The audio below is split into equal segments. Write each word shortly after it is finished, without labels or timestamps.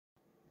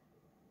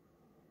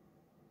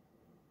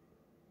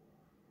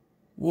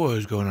What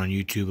is going on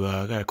YouTube?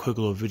 I got a quick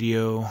little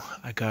video.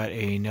 I got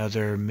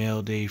another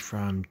mail day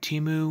from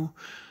TEMU,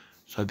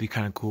 so it'd be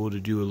kind of cool to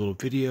do a little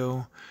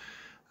video.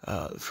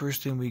 The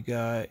first thing we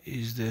got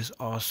is this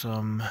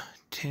awesome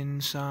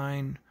tin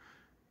sign.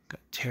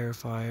 Got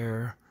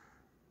Terrifier.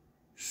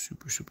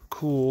 Super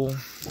cool.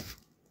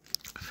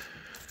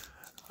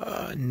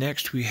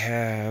 Next we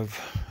have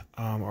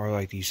are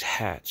like these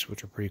hats,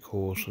 which are pretty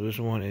cool. So this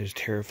one is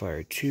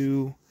Terrifier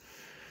 2.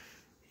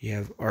 You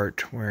have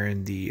Art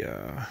wearing the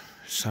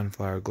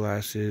sunflower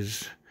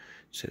glasses.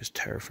 It says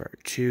Terrifier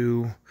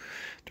 2.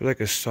 They're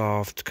like a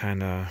soft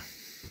kind of,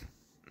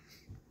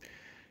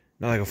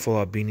 not like a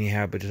full-out beanie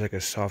hat, but just like a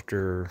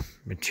softer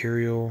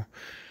material.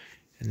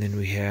 And then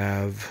we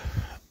have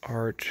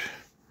Art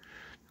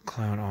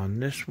Clown on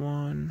this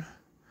one.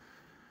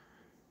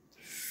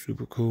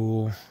 Super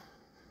cool.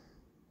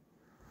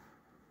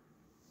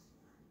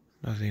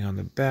 Nothing on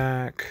the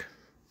back.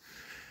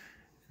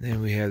 Then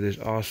we have this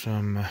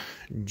awesome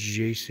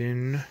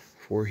Jason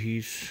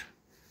Voorhees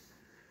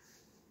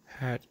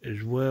hat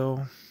as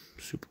well.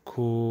 Super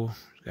cool.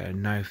 He's got a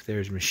knife there,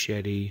 his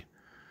machete.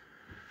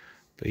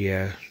 But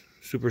yeah,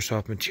 super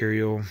soft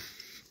material.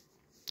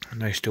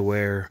 Nice to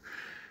wear.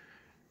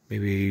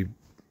 Maybe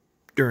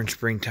during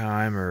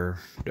springtime, or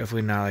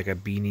definitely not like a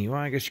beanie. Well,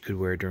 I guess you could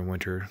wear it during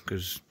winter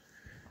because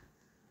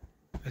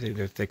I think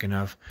they're thick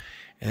enough.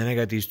 And then I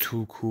got these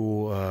two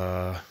cool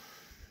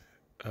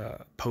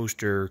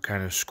poster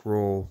kind of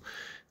scroll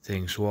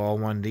things, so I'll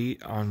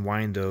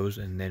unwind those,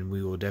 and then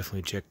we will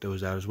definitely check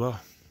those out as well.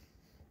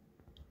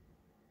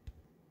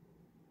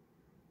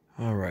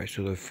 Alright,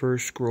 so the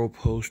first scroll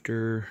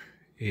poster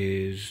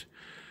is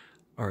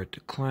Art the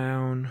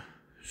Clown.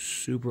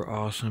 Super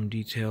awesome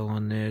detail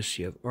on this.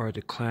 You have Art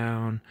the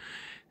Clown,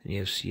 then you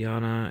have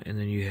Sienna, and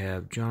then you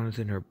have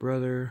Jonathan, her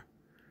brother.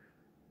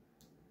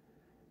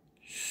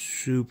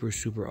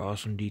 Super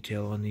awesome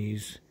detail on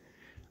these.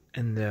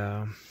 And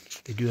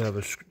they do have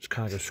it's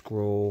kind of like a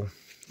scroll,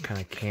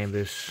 kind of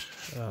canvas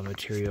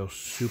material,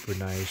 super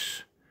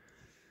nice.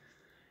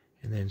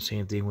 And then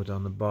same thing with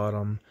on the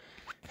bottom,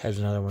 has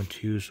another one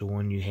too, so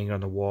when you hang it on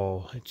the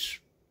wall, it's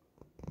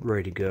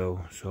ready to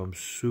go. So I'm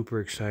super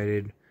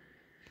excited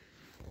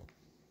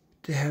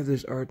to have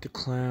this Art the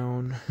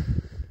Clown.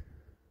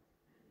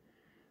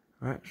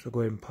 Alright, so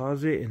go ahead and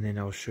pause it, and then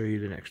I'll show you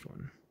the next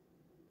one.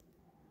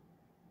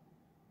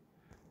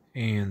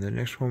 And the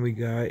next one we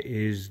got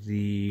is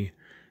the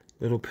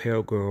little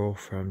pale girl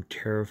from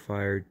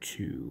Terrifier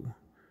 2.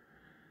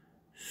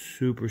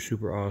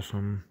 Super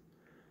awesome.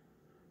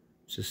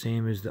 It's the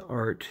same as the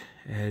art,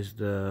 as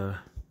the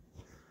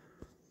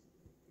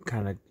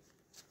kind of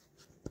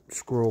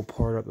scroll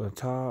part up on the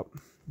top.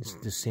 It's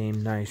the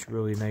same nice,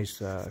 really nice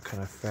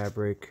kind of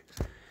fabric,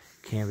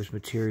 canvas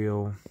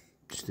material.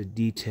 Just the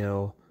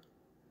detail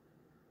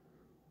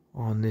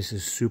on this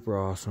is super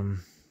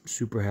awesome.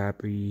 Super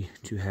happy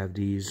to have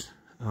these.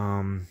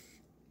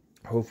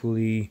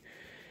 Hopefully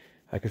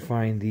I could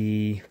find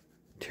the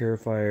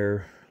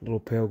Terrifier little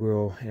pale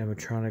girl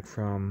animatronic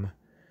from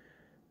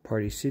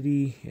Party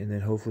City, and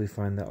then hopefully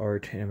find the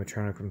Art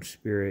animatronic from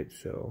Spirit.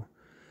 So,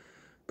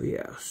 but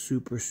yeah,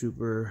 super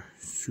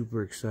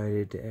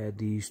excited to add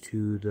these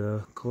to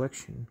the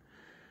collection.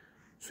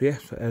 So yeah,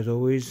 so as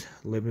always,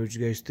 let me know what you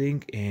guys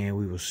think, and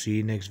we will see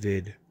you next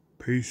vid.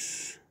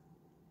 Peace.